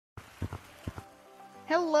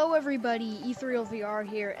Hello everybody, E3LVR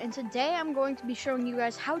here, and today I'm going to be showing you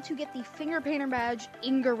guys how to get the Finger Painter badge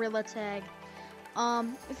in Gorilla Tag.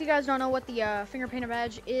 If you guys don't know what the Finger Painter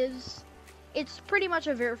badge is, it's pretty much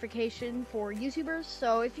a verification for YouTubers.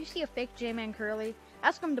 So if you see a fake J-Man Curly,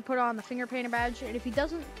 ask him to put on the Finger Painter badge, and if he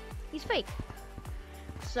doesn't, he's fake.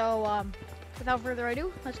 So without further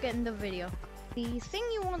ado, let's get into the video. The thing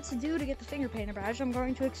you want to do to get the Finger Painter badge, I'm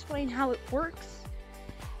going to explain how it works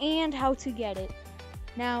and how to get it.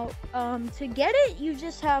 Now, to get it, you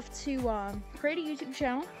just have to create a YouTube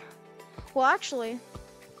channel. Well, actually,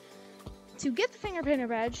 to get the Finger Painter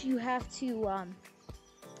badge, you have to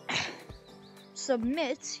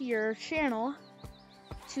submit your channel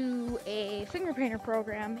to a Finger Painter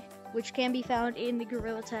program, which can be found in the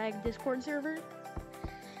Gorilla Tag Discord server.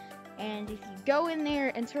 And if you go in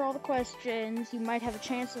there, enter all the questions, you might have a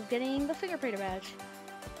chance of getting the Finger Painter badge.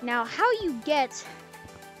 Now, how you get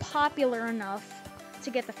popular enough to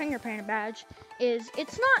get the Finger Painter badge is,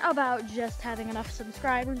 it's not about just having enough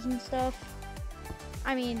subscribers and stuff.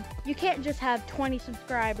 I mean, you can't just have 20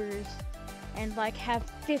 subscribers and like have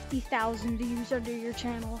 50,000 views under your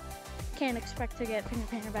channel. Can't expect to get Finger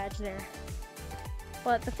Painter badge there.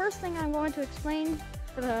 But the first thing I'm going to explain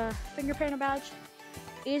for the Finger Painter badge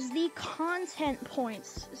is the content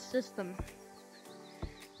points system.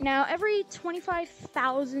 Now, every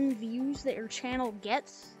 25,000 views that your channel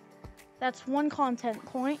gets, that's one content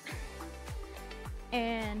point,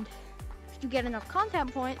 and if you get enough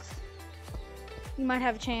content points, you might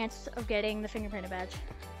have a chance of getting the Finger Painter badge.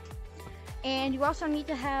 And you also need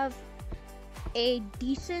to have a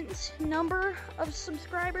decent number of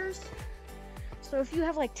subscribers. So if you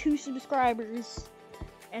have like 2 subscribers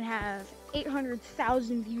and have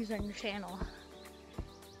 800,000 views on your channel,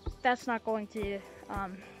 that's not going to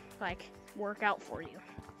like work out for you.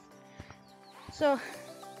 So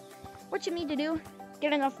what you need to do,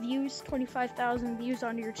 get enough views, 25,000 views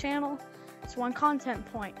onto your channel. It's one content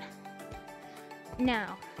point.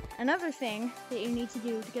 Now, another thing that you need to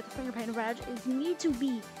do to get the Finger Painter badge is you need to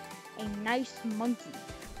be a nice monkey.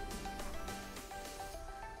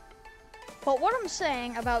 But what I'm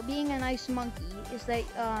saying about being a nice monkey is that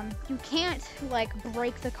you can't like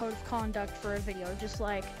break the code of conduct for a video. Just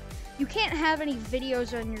like, you can't have any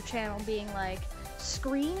videos on your channel being like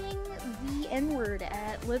screaming the N-word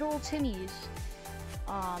at little Timmy's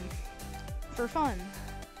for fun.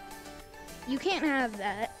 You can't have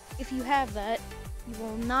that. If you have that, you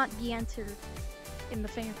will not be entered in the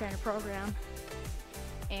Finger Painter program,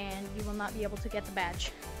 and you will not be able to get the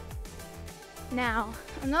badge. Now,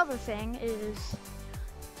 another thing is,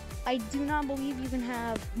 I do not believe you can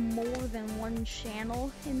have more than one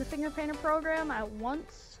channel in the Finger Painter program at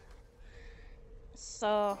once.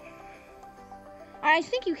 So I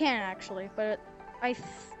think you can actually, but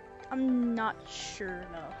I'm not sure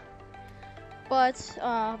though. But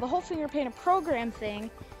the whole Finger Painter program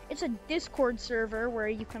thing, it's a Discord server where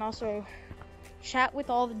you can also chat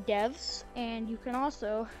with all the devs, and you can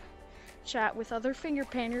also chat with other finger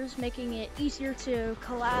painters, making it easier to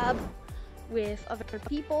collab with other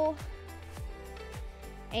people.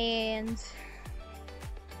 And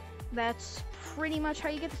that's pretty much how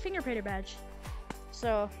you get the Finger Painter badge.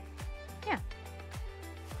 So, yeah.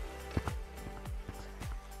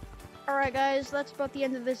 Alright guys, that's about the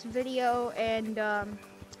end of this video, and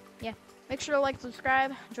yeah, make sure to like,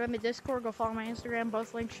 subscribe, join my Discord, go follow my Instagram.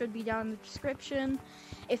 Both links should be down in the description.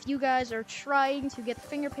 If you guys are trying to get the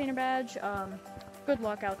Finger Painter badge, good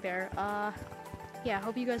luck out there. Yeah,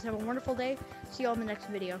 hope you guys have a wonderful day. See you all in the next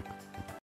video.